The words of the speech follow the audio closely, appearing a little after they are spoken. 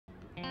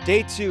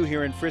Day 2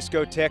 here in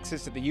Frisco,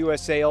 Texas at the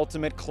USA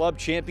Ultimate Club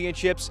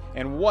Championships,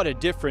 and what a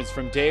difference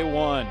from day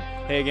 1.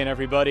 Hey again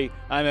everybody,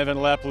 I'm Evan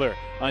Lepler.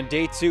 On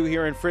day 2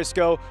 here in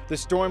Frisco, the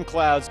storm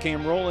clouds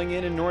came rolling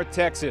in North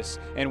Texas,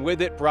 and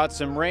with it brought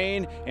some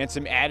rain and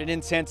some added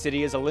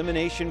intensity as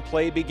elimination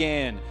play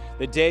began.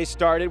 The day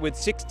started with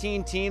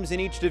 16 teams in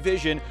each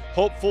division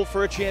hopeful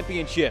for a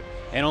championship,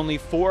 and only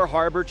 4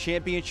 Harbor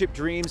Championship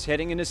dreams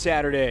heading into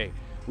Saturday.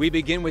 We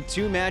begin with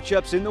 2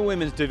 matchups in the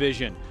women's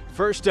division.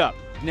 First up,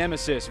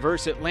 Nemesis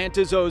versus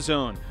Atlanta's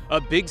Ozone,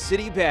 a big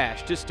city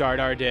bash to start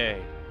our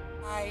day.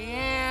 I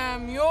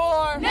am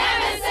your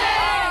Nemesis!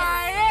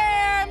 I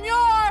am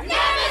your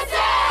Nemesis!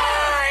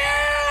 I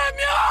am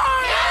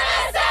your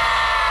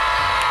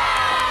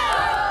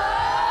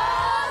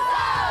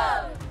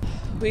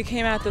Nemesis! We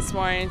came out this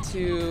morning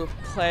to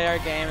play our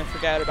game and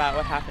forget about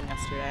what happened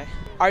yesterday.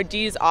 Our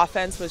D's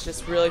offense was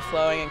just really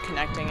flowing and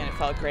connecting, and it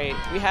felt great.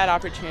 We had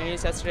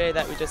opportunities yesterday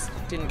that we just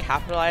didn't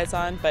capitalize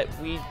on, but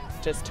we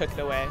just took it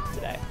away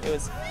today. It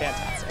was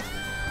fantastic.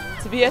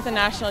 To be at the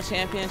national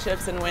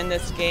championships and win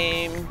this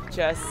game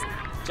just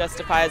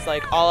justifies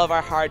all of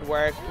our hard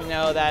work. We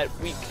know that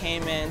we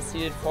came in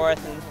seeded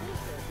 4th, and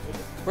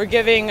we're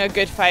giving a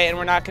good fight, and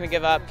we're not going to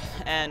give up.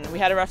 And we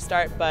had a rough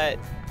start, but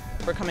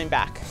we're coming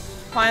back.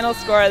 Final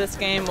score of this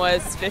game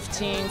was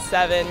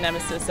 15-7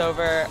 Nemesis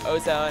over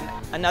Ozone.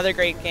 Another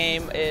great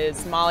game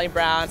is Molly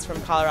Brown's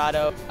from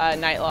Colorado,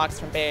 Nightlock's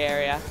from Bay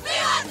Area. We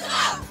want to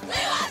know! We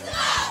want to know!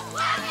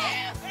 1,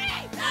 2, 3,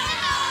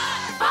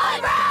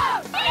 Molly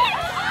Brown!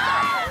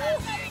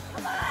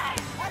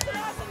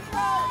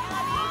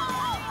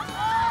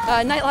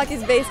 Nightlock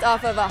is based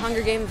off of a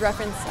Hunger Games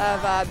reference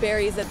of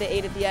berries that they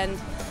ate at the end.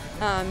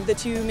 The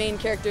 2 main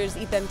characters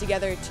eat them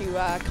together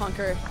to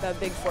conquer the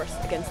big force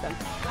against them.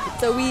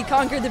 So we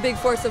conquered the big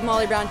force of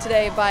Molly Brown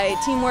today by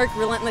teamwork,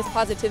 relentless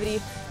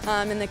positivity,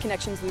 and the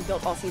connections we've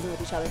built all season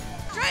with each other.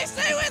 Trey,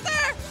 stay with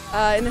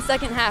her! In the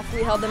second half,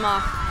 we held them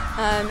off,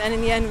 and in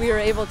the end, we were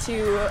able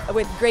to,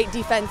 with great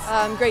defense,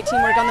 great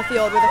teamwork on the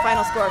field, with a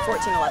final score of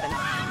 14-11.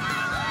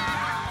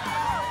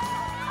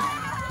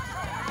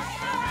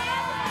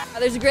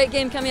 There's a great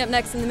game coming up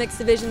next in the mixed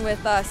division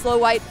with Slow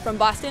White from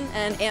Boston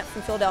and Ant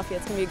from Philadelphia.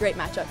 It's going to be a great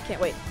matchup.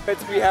 Can't wait.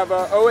 We have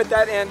O at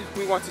that end.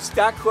 We want to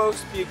stack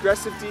close, be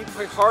aggressive deep,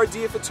 play hard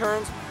D if it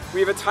turns.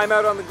 We have a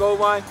timeout on the goal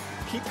line.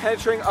 Keep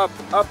penetrating up,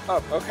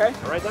 okay?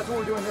 All right, that's what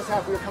we're doing this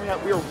half. We are coming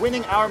out. We are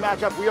winning our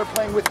matchup. We are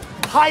playing with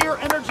higher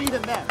energy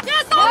than them.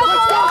 Yes,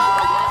 Let's go!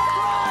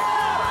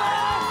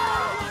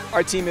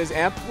 Our team is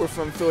Amp. We're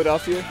from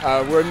Philadelphia.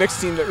 We're a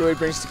mixed team that really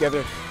brings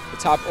together the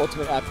top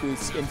ultimate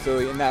athletes in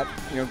Philly, and that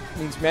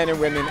means men and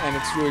women, and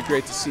it's really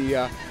great to see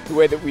the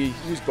way that we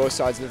use both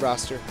sides of the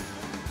roster.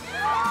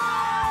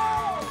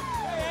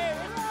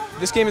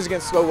 This game is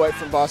against Slow White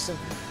from Boston,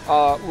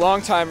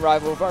 longtime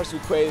rival of ours. We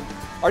played.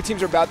 Our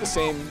teams are about the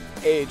same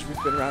age.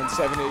 We've been around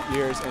 7, 8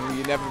 years, and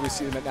we inevitably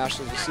see them at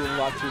nationals. We see them a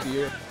lot through the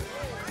year.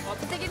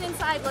 Take it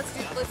inside. Let's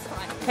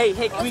fine. Hey,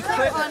 can we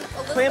clamp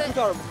with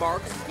our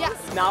marks? Yes.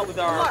 Not with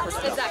our Marks,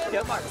 personnel. exactly.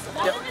 Yep. Marks.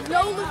 Yep.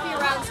 No loopy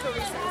arounds to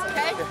resets,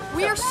 okay?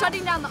 We are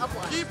shutting down the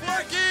upline. Keep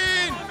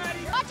working!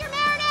 Watch your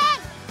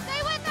Meredith!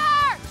 Stay with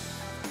her!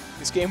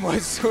 This game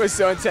was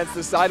so intense.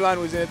 The sideline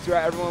was in it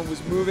throughout. Everyone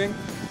was moving.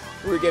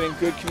 We were getting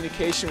good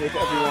communication with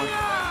everyone.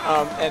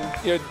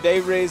 And they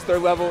raised their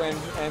level,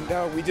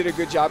 and we did a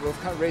good job of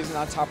kind of raising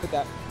on top of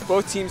that.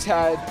 Both teams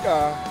had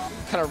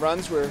kind of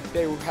runs where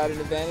they had an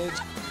advantage.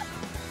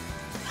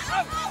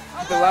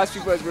 The last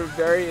few plays were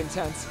very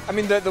intense. I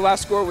mean, the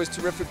last score was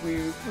terrific.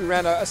 We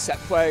ran a set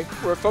play.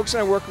 We're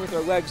focusing on working with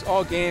our legs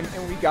all game,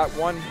 and we got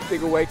one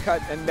big away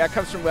cut, and that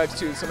comes from legs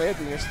too. Somebody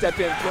had to step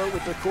in, throw it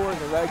with their core and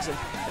their legs, and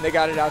they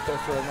got it out there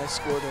for a nice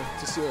score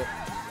to seal it.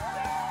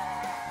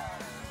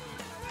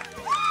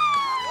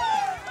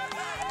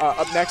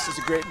 Up next is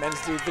a great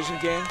men's division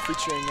game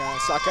featuring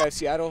Sockeye of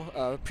Seattle,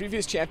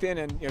 previous champion,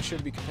 and sure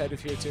to be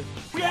competitive here too.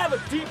 We have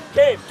a deep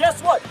game.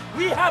 Guess what?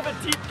 We have a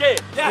deep game.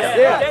 We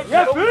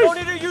don't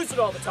need to use it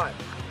all the time.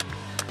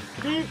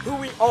 Be who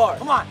we are.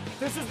 Come on.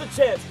 This is the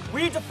chance.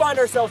 We define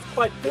ourselves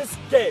by this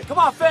game. Come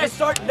on, fans.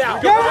 Start now.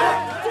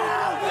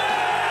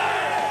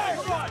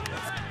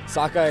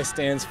 Sockeye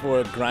stands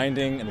for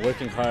grinding and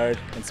working hard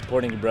and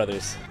supporting your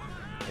brothers.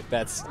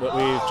 That's what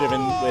we've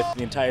driven with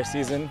the entire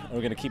season, and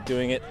we're going to keep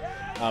doing it.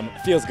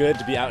 It feels good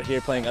to be out here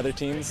playing other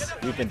teams.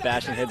 We've been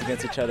bashing heads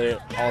against each other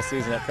all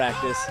season at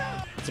practice.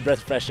 It's a breath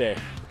of fresh air.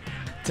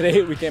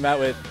 Today we came out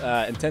with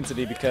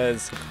intensity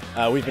because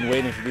we've been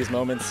waiting for these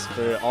moments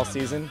for all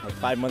season,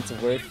 5 months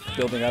of work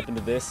building up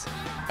into this.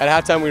 At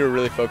halftime we were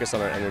really focused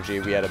on our energy.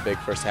 We had a big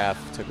first half,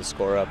 took the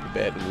score up a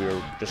bit, and we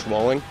were just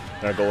rolling.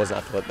 And our goal was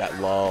not to let that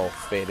lull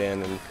fade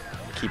in and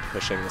keep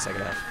pushing in the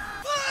second half.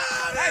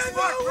 Nice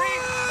work,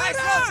 Reed! Nice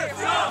work!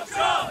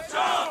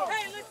 Jump!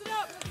 Hey, listen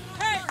up!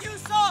 Hey, you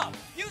saw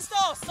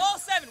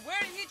 7. Where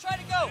did he try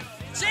to go?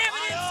 Jam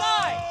it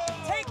inside!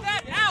 Take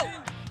that out!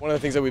 One of the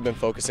things that we've been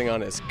focusing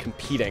on is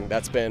competing.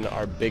 That's been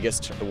our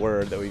biggest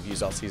word that we've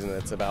used all season.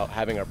 It's about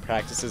having our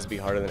practices be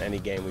harder than any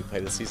game we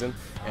play this season.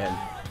 And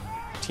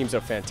teams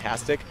are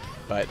fantastic,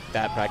 but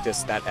that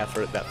practice, that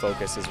effort, that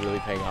focus is really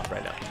paying off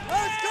right now.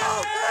 Let's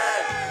go,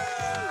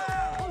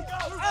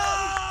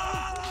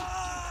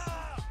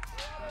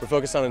 We're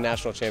focused on a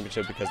national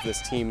championship because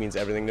this team means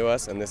everything to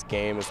us, and this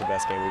game is the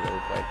best game we've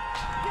ever played.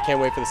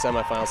 Can't wait for the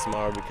semifinals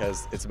tomorrow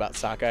because it's about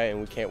Sockeye, and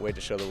we can't wait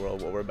to show the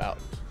world what we're about.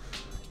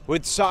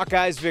 With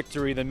Sockeye's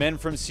victory, the men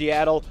from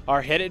Seattle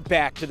are headed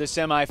back to the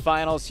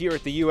semifinals here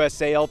at the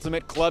USA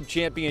Ultimate Club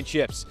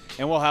Championships.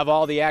 And we'll have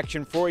all the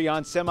action for you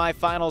on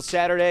semifinals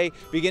Saturday,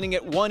 beginning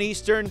at 1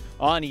 Eastern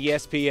on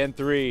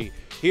ESPN3.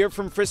 Here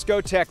from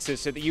Frisco,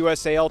 Texas at the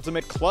USA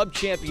Ultimate Club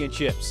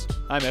Championships,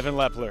 I'm Evan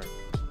Lepler.